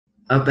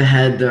Up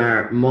ahead, there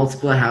are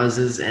multiple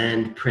houses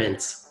and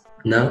prints.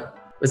 No?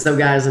 What's up,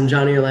 guys? I'm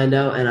Johnny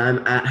Orlando, and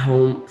I'm at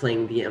home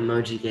playing the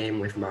emoji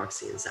game with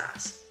Moxi and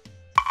Sass.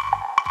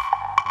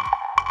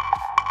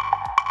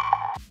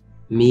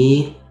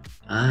 Me,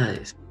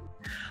 eyes.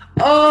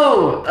 The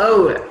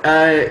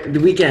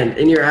weekend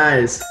in your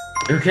eyes.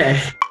 Okay.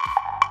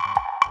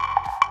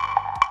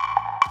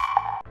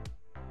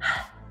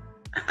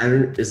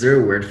 Is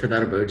there a word for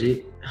that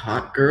emoji?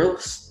 Hot girl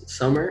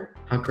summer?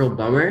 Hot girl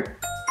bummer?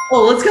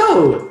 Oh, let's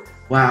go!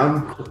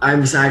 Wow,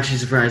 I'm actually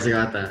surprised I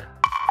got that.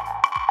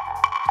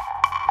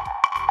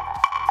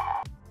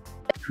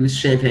 Who's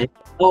champagne?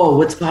 Oh,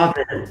 what's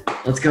poppin'?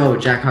 Let's go,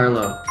 Jack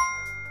Harlow.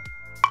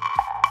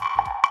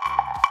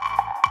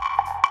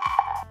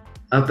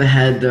 Up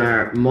ahead, there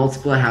are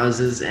multiple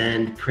houses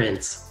and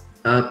prints.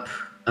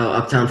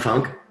 Uptown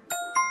Funk.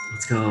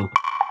 Let's go.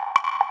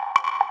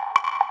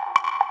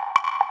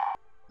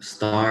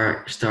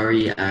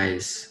 Starry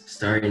eyes,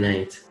 starry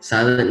night,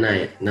 silent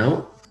night.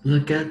 No?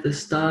 Look at the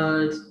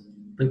stars,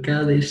 look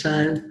how they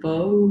shine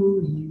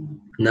for you.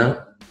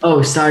 No? Oh,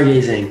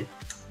 stargazing.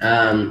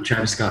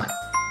 Travis Scott.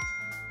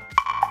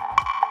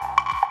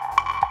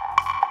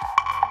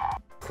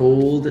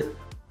 Cold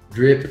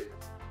drip,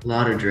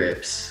 lot of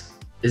drips.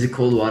 Is it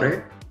Cold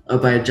Water? Oh,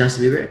 by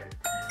Justin Bieber?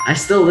 I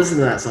still listen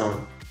to that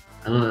song.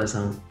 I love that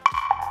song.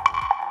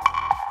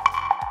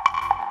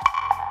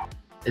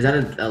 Is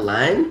that a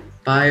line?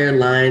 Fire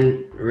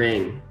line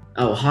ring.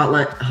 Oh,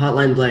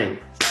 hotline bling.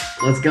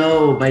 Let's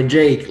go by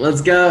Jake.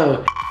 Let's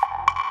go.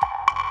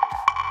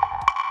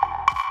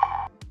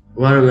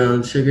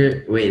 Watermelon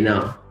sugar. Wait,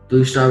 no.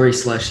 Blue strawberry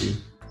slushy.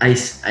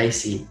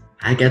 Icy.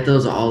 I get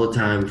those all the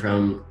time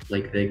from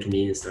like the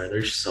convenience store.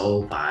 They're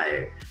so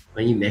fire.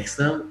 When you mix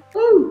them,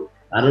 woo!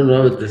 I don't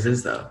know what this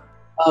is though.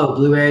 Oh,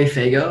 blueberry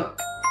Faygo.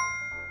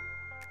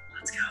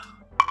 Let's go.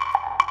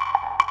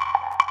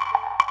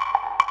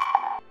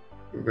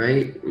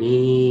 Write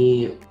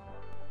me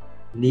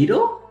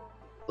needle?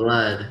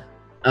 Blood.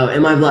 Oh,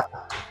 in my blood.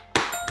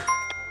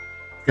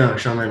 Go,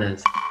 Shawn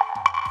Mendes.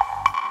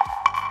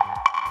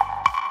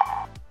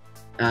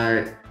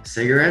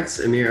 Cigarettes,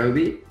 Amir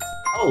Obi.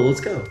 Oh, let's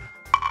go.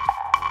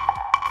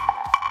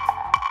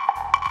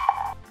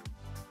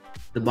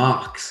 The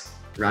Box,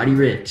 Roddy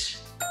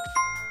Ricch.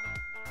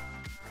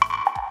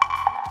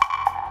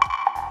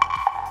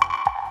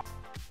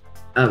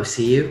 Oh,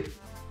 see you?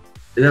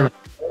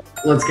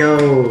 Let's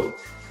go.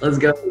 Let's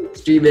go.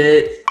 Stream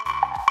it.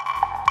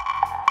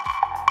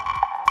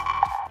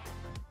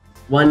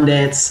 One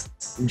Dance,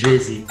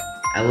 Drizzy.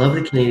 I love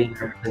the Canadian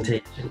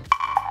representation.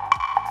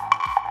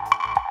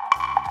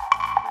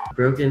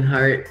 Broken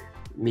heart,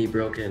 me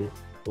broken.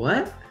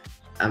 What?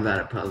 I'm bad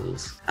at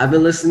puzzles. I've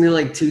been listening to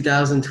like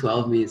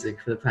 2012 music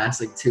for the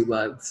past like 2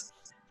 months.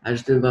 I've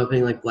just been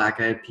bumping like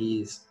Black Eyed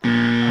Peas.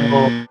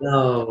 Oh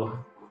no.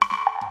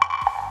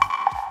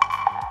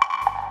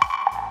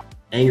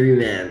 Angry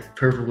Man,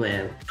 Purple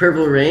Man.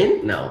 Purple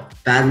Rain? No.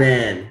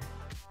 Batman.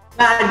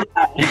 Bad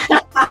Guy.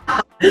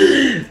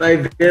 By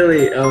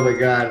Billy. Oh my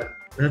god.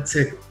 That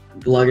took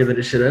longer than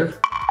it should have.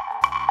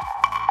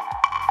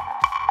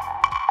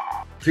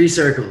 3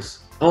 Circles.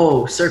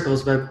 Oh,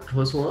 Circles by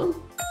Post Malone?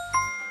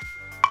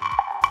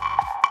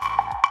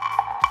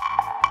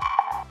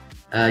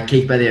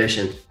 Cake by the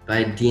Ocean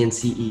by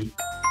DNCE.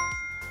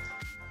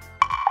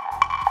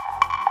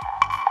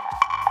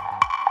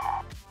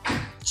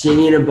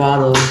 Genie in a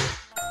Bottle.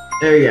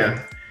 There we go.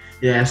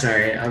 Yeah,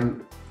 sorry,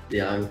 I'm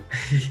young.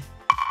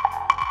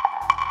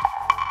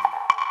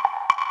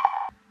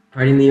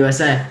 Party in the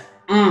USA.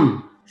 So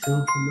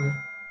come on.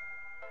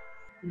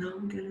 No,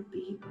 I'm gonna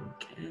be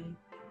okay.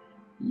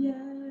 Yeah.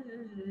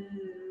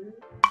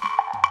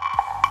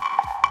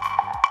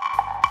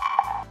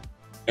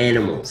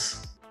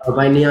 Animals. Oh,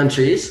 by Neon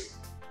Trees?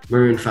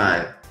 Maroon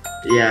 5.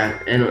 Yeah,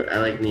 and I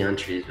like Neon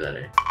Trees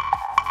better.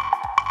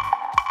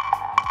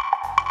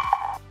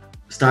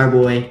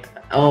 Starboy.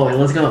 Oh,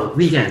 let's go.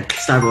 Weekend.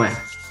 Starboy.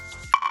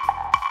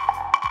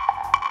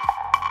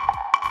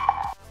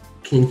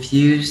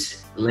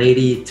 Confused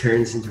lady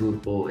turns into a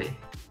boy.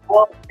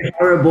 Oh,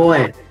 or a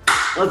boy.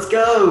 Let's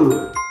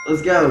go.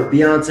 Let's go.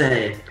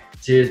 Beyonce.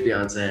 Cheers,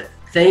 Beyonce.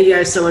 Thank you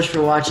guys so much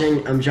for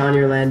watching. I'm Johnny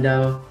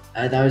Orlando.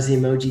 That was the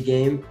emoji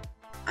game.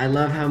 I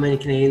love how many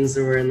Canadians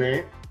there were in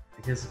there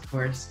because, of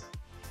course,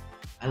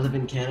 I live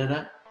in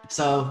Canada.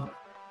 So,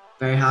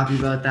 very happy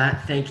about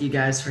that. Thank you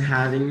guys for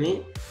having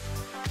me.